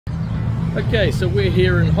Okay, so we're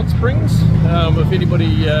here in Hot Springs. If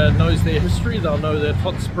anybody knows their history, they'll know that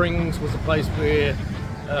Hot Springs was a place where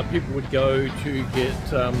people would go to get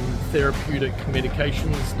therapeutic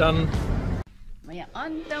medications done. We are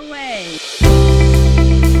on the way.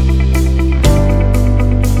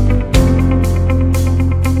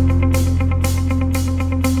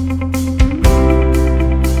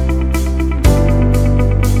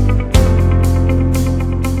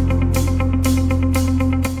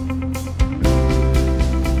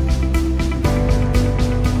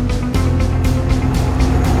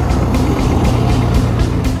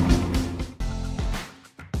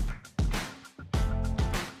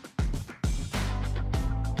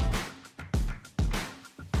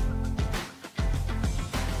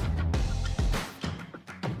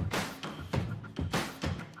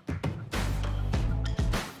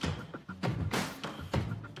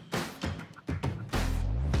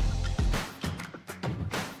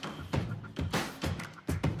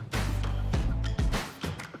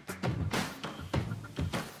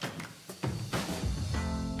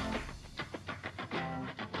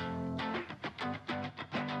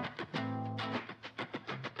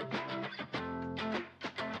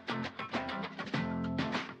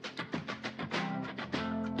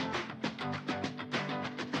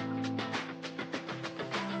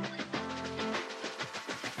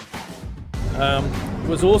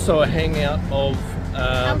 Was also a hangout of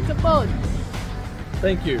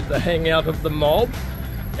thank you, the hangout of the mob.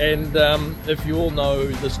 And if you all know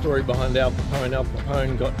the story behind Al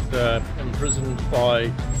Capone got imprisoned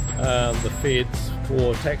by the feds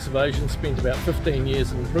for tax evasion, spent about 15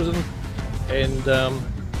 years in prison, and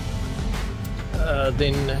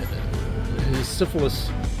then his syphilis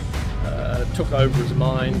took over his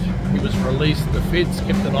mind. He was released. The feds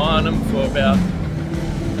kept an eye on him for about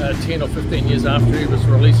 10 or 15 years after he was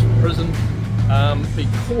released from prison,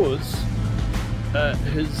 because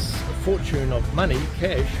his fortune of money,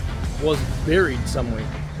 cash, was buried somewhere,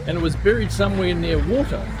 and it was buried somewhere near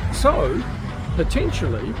water. So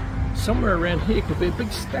potentially somewhere around here could be a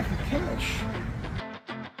big stack of cash.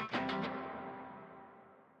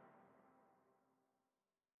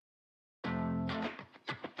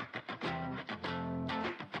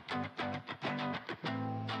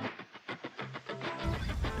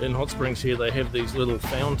 In Hot Springs here, they have these little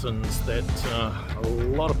fountains that a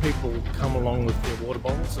lot of people come along with their water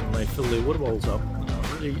bottles and they fill their water bottles up.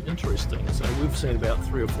 Really interesting. So we've seen about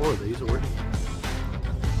 3 or 4 of these already.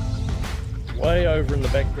 Way over in the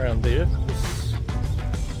background there, this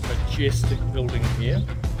majestic building here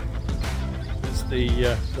is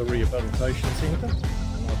the Rehabilitation Centre.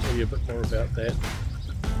 And I'll tell you a bit more about that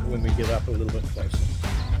when we get up a little bit closer.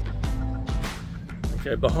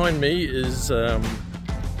 Okay, behind me is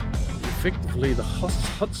effectively the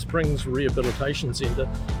Hot Springs Rehabilitation Centre.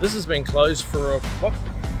 This has been closed for what,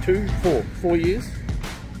 4 years.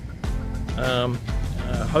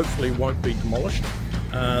 Hopefully won't be demolished.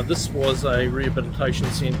 This was a rehabilitation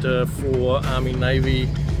centre for Army, Navy,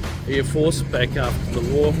 Air Force back after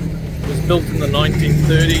the war. It was built in the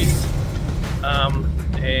 1930s,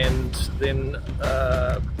 and then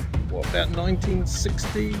about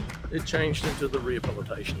 1960 it changed into the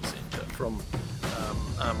Rehabilitation Centre from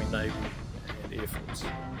Army, Navy and Air Force.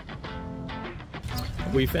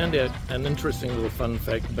 We found out an interesting little fun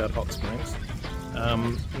fact about Hot Springs.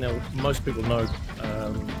 Now most people know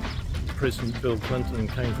President Bill Clinton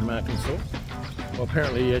came from Arkansas. Well,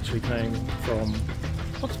 apparently he actually came from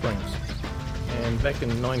Hot Springs, and back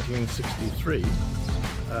in 1963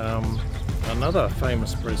 another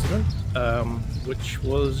famous president, which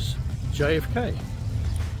was JFK.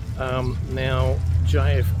 Now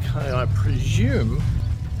JFK, I presume,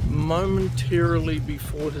 momentarily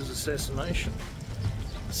before his assassination.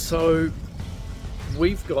 So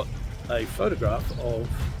we've got a photograph of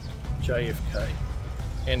JFK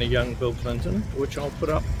and a young Bill Clinton, which I'll put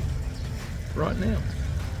up right now.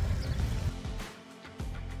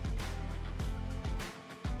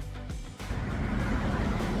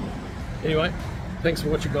 Anyway, thanks for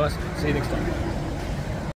watching, guys. See you next time.